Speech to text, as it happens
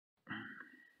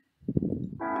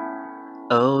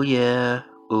Oh yeah,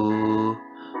 ooh,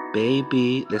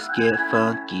 baby, let's get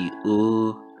funky,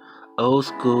 ooh, old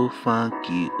school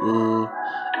funky, ooh.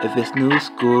 If it's new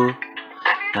school,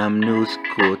 I'm new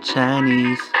school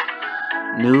Chinese,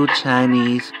 new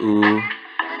Chinese, ooh,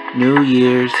 New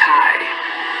Year's,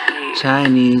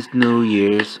 Chinese New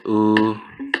Year's, ooh,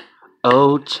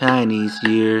 old Chinese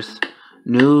years,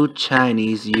 new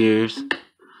Chinese years,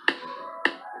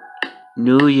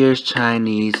 New Year's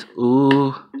Chinese,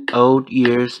 ooh, old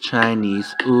year's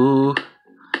Chinese, ooh.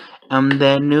 I'm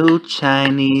that new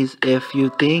Chinese if you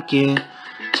thinking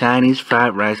Chinese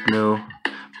fried rice new.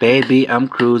 Baby, I'm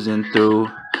cruising through.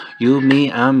 You,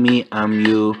 me, I'm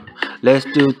you. Let's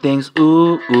do things,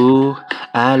 ooh, ooh.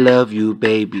 I love you,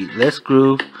 baby. Let's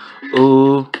groove,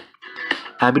 ooh.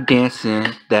 I be dancing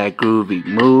that groovy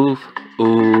move,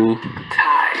 ooh.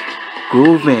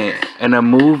 Grooving and I'm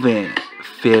moving,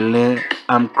 feeling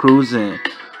I'm cruising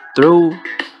through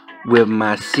with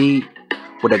my seat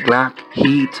with a Glock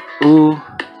heat, ooh.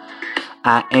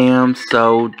 I am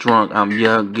so drunk, I'm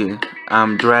young,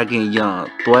 I'm dragging young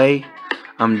Thway,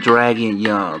 I'm dragging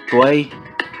young Thway.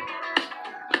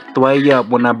 Thway up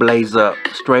when I blaze up,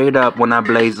 straight up when I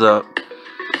blaze up.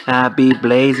 I be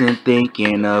blazing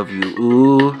thinking of you,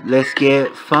 ooh. Let's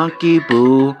get funky,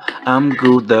 boo. I'm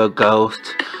Goo the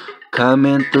Ghost,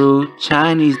 coming through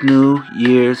Chinese New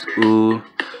Year's, ooh.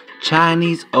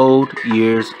 Chinese old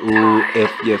years, ooh.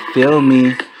 If you feel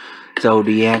me.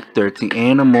 Zodiac, 13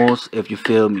 animals, if you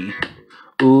feel me.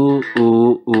 Ooh,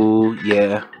 ooh, ooh,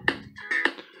 yeah.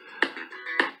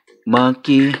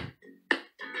 Monkey,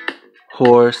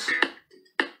 horse,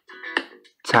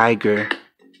 tiger,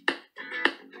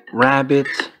 rabbit,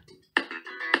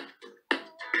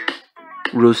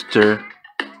 rooster,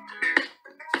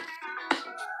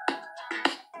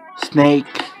 snake,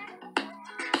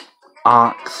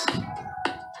 ox,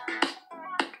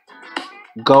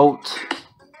 goat,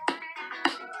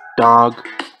 dog.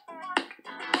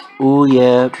 Ooh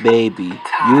yeah, baby,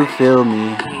 you feel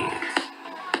me.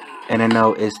 And I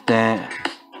know it's that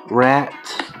rat.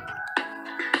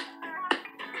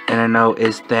 And I know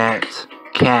it's that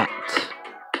cat.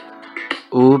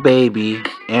 Ooh baby,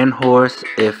 and horse,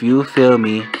 if you feel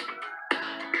me.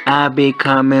 I be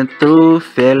coming through,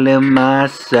 feeling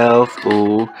myself,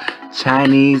 ooh.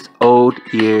 Chinese old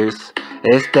years.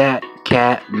 It's that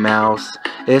cat mouse.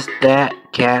 It's that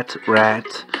cat rat.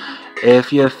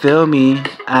 If you feel me,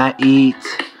 I eat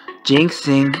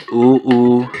ginseng, ooh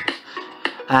ooh.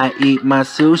 I eat my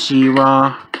sushi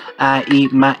raw. I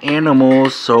eat my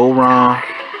animals so raw.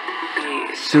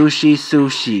 Sushi,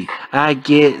 sushi. I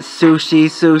get sushi,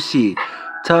 sushi.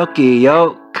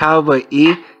 Tokyo,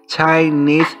 kawaii.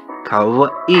 Chinese,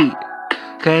 kawaii.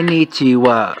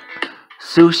 Konnichiwa.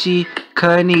 Sushi,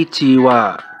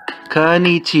 konnichiwa.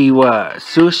 Konnichiwa.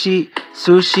 Sushi,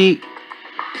 sushi.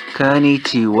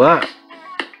 Konnichiwa.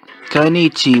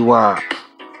 Konnichiwa.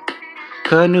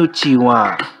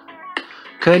 Konnichiwa.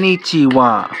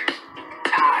 Konnichiwa.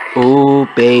 Oh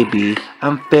baby,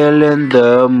 I'm feeling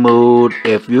the mood.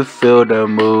 If you feel the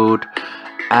mood,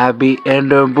 I be in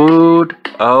the mood.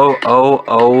 Oh, oh,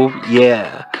 oh,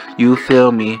 yeah. You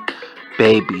feel me,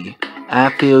 baby.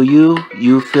 I feel you,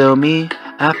 you feel me.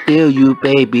 I feel you,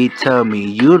 baby. Tell me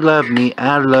you love me,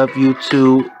 I love you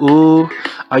too. Ooh,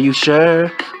 are you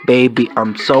sure? Baby,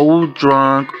 I'm so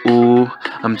drunk. Ooh,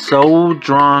 I'm so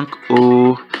drunk.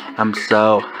 Ooh, I'm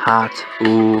so hot.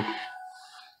 Ooh.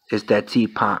 It's that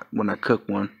teapot when I cook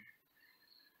one.